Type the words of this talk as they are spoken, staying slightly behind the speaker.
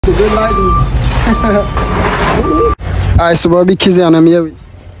a good lighting. Alright, so Bobby Kizzy and I'm here with.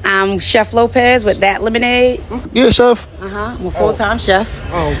 I'm Chef Lopez with That Lemonade. Yeah, chef. I'm a full-time chef.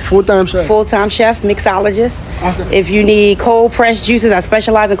 Oh, full-time chef. Full-time chef, mixologist. Okay. If you need cold pressed juices, I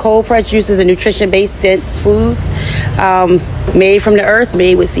specialize in cold pressed juices and nutrition-based dense foods, made from the earth,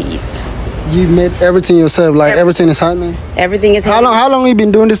 made with seeds. You made everything yourself, like everything is happening. Everything is. How long you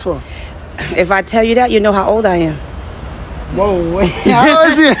been doing this for? If I tell you that, you know how old I am. Whoa, wait. How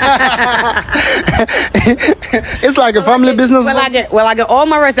is it? It's like a family business. I get all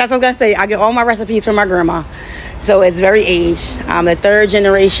my recipes. That's what I was gonna say. I get all my recipes from my grandma, so it's very aged. I'm the third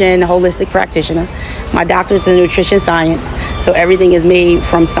generation holistic practitioner. My doctorate's in nutrition science, so everything is made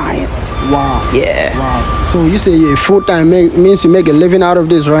from science. Wow. Yeah. Wow. So you say you're full-time means you make a living out of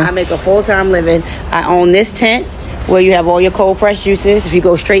this, right? I make a full-time living. I own this tent where you have all your cold pressed juices. If you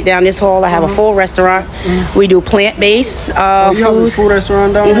go straight down this hall, I have a full restaurant. We do plant-based You have a full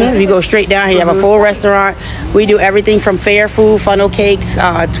restaurant down there? If you go straight down here, you have a full restaurant. We do everything from fair food, funnel cakes,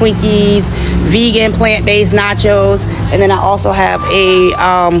 Twinkies, vegan, plant-based nachos, and then I also have a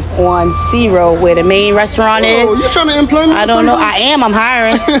on Zero where the main restaurant is. Oh, you're trying to employ me? I don't know. I am. I'm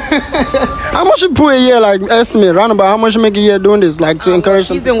hiring. How much you put a year, like estimate, roundabout? How much you make a year doing this, like to encourage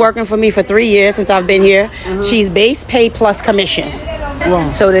them? She's been working for me for 3 years since I've been here. She's base pay plus commission.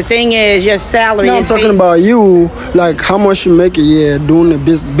 Wow. So the thing is, your salary. Now I'm talking about you, like how much you make a year doing the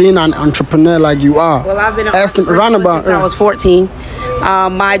business, being an entrepreneur like you are. Well, I've been an entrepreneur since I was 14.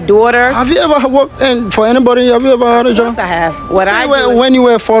 My daughter. Have you ever worked for anybody? Have you ever had a job? Yes, I have. When you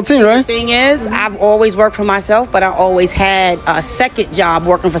were 14, right? The thing is, I've always worked for myself, but I always had a second job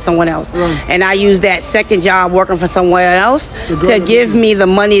working for someone else. Right. And I use that second job working for someone else to give me the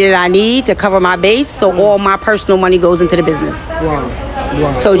money that I need to cover my base, so all my personal money goes into the business. Wow.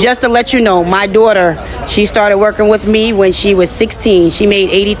 Wow. So just to let you know, my daughter, she started working with me when she was 16. She made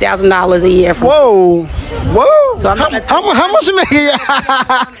 $80,000 a year. Whoa. Whoa. So how much you make a year?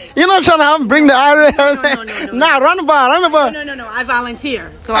 You're not trying to bring the IRS. No. Nah, run about. No. I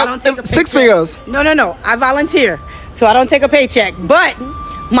volunteer. So I don't take a paycheck. 6 figures. No. I volunteer. So I don't take a paycheck. But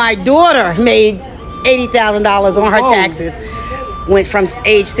my daughter made $80,000 on her taxes. Went from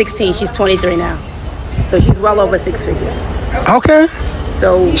age 16. She's 23 now. So she's well over 6 figures. Okay.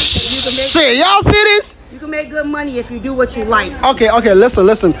 So shit, y'all see this? You can make good money if you do what you like. Okay,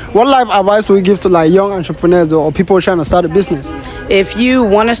 listen. What life advice would you give to like young entrepreneurs or people trying to start a business? If you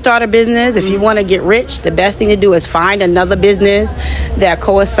want to start a business, if you want to get rich, the best thing to do is find another business that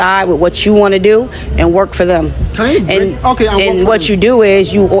coincide with what you want to do and work for them. And what you do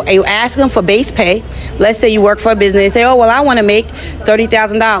is you ask them for base pay. Let's say you work for a business. Say, oh, well, I want to make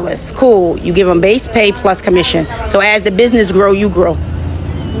 $30,000. Cool. You give them base pay plus commission. So as the business grow, you grow.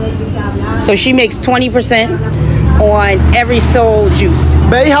 So she makes 20% on every sold juice.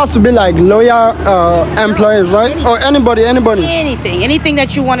 But it has to be like loyal employees, right? Or anybody. Anything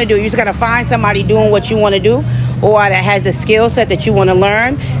that you want to do. You just got to find somebody doing what you want to do, or that has the skill set that you want to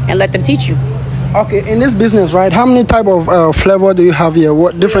learn, and let them teach you. Okay, in this business, right, how many type of flavor do you have here?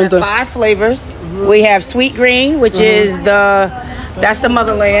 What different? We have 5 flavors. We have sweet green, which is that's the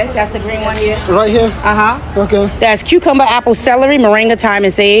motherland. That's the green one here. Right here? Okay. That's cucumber, apple, celery, moringa, thyme,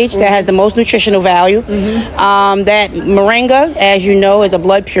 and sage. That has the most nutritional value. That moringa, as you know, is a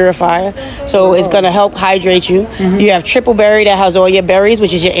blood purifier. So it's going to help hydrate you. You have triple berry that has all your berries,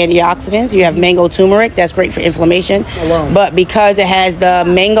 which is your antioxidants. You have mango turmeric. That's great for inflammation. But because it has the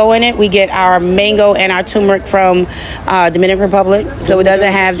mango in it, we get our mango and our turmeric from Dominican Republic. So it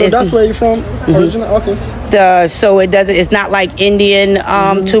doesn't have this. So that's where you're from? Original? Okay. So it's not like Indian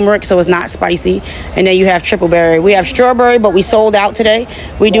turmeric, so it's not spicy. And then you have triple berry. We have strawberry, but we sold out today.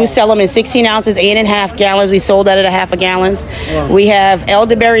 We do sell them in 16 ounces, 8.5 gallons. We sold out at 1/2 gallons. We have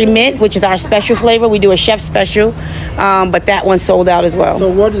elderberry mint, which is our special flavor. We do a chef special, but that one sold out as well. So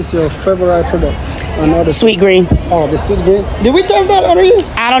what is your favorite product? Sweet green. Oh, the sweet green. Did we test that already?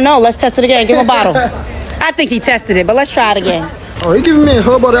 I don't know. Let's test it again. Give him a bottle. I think he tested it, but let's try it again. Oh, he giving me a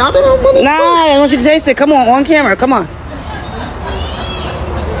whole bottle. I don't know. Nah, I want you to taste it. Come on camera. Come on.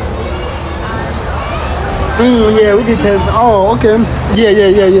 Yeah, we did test. Oh, okay. Yeah.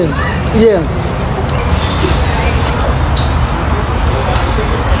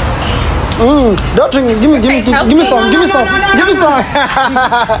 Don't drink it. Give me some.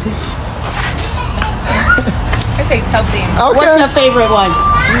 It tastes healthy. Okay. What's your favorite one?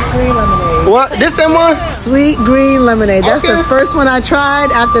 Sweet green lemonade. What? This same one? Sweet green lemonade. That's the first one I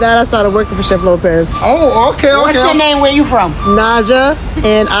tried. After that, I started working for Chef Lopez. Oh, okay. What's your name? Where you from? Naja,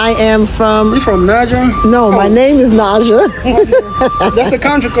 and I am from... You from Naja? No, my name is Naja. That's a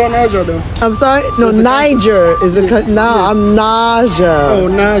country called Naja, though. I'm sorry? No, Niger is a... I'm Naja. Oh,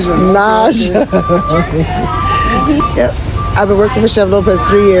 Naja. Naja. Yep. I've been working for Chef Lopez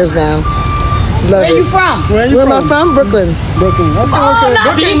 3 years now. Love Where it. you from? Where am I from? Brooklyn. Brooklyn. Okay, Oh, okay.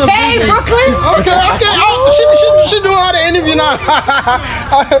 not BK, Brooklyn. Okay. Oh, she doing all the interview now.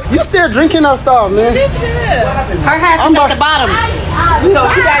 You still drinking that stuff, man? Her half is at the bottom. So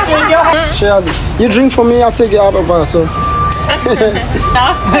she got to drink your half. You drink for me, I'll take it out of her, so.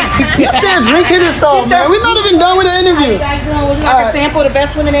 You still drinking this stuff, man. We're not even done with the interview. Would you like a sample of the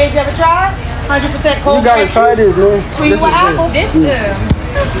best lemonade you ever tried? 100% cold. You gotta try this, man. Sweet with apple. This is good.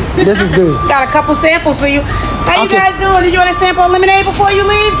 This is good. Got a couple samples for you. How you guys doing? Did you want a sample of lemonade before you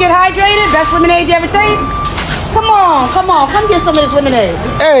leave? Get hydrated. Best lemonade you ever taste? Come on. Come get some of this lemonade.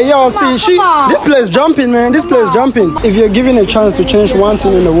 Hey, y'all, this place jumping, man. This place jumping. If you're given a chance to change one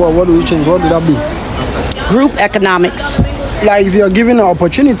thing in the world, what do you change? What would that be? Group economics. Like, if you're given an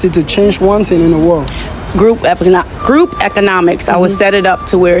opportunity to change one thing in the world. Group economics. I would set it up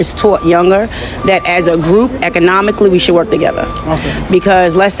to where it's taught younger that as a group, economically, we should work together. Okay.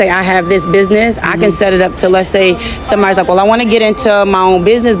 Because let's say I have this business, I can set it up to, let's say somebody's like, well, I want to get into my own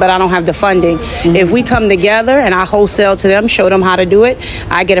business, but I don't have the funding. If we come together and I wholesale to them, show them how to do it,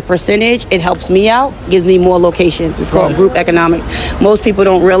 I get a percentage. It helps me out, gives me more locations. It's called group economics. Most people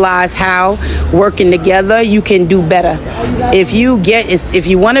don't realize how working together you can do better. If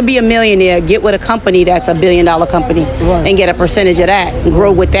you want to be a millionaire, get with a company that's a $1 billion company and get a percentage of that and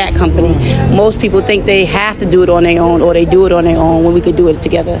grow with that company. Most people think they have to do it on their own or they do it on their own when we could do it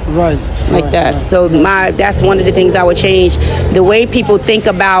together. Like that. So that's one of the things I would change. The way people think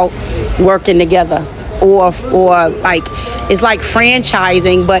about working together. Or like it's like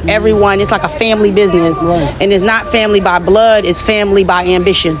franchising, but everyone, it's like a family business, and it's not family by blood, it's family by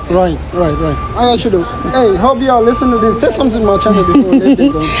ambition. Right. I got you do. Hey, hope y'all listen to this. Say something to my channel before they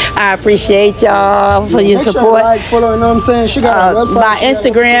do. I appreciate y'all for your support. Sure follow, you know what I'm saying? She got a website. My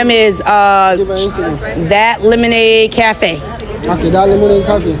Instagram is That Lemonade Cafe. Okay, That Lemonade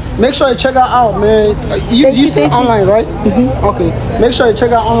Cafe. Make sure you check her out, man. You see it online, right? Okay. Make sure you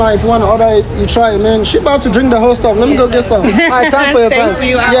check her online. If you want to order it, you try it, man. She about to drink the whole stuff. Let me go get some. All right, thanks for your time. Thank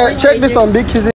you. Yeah, check this on Big Kizzy.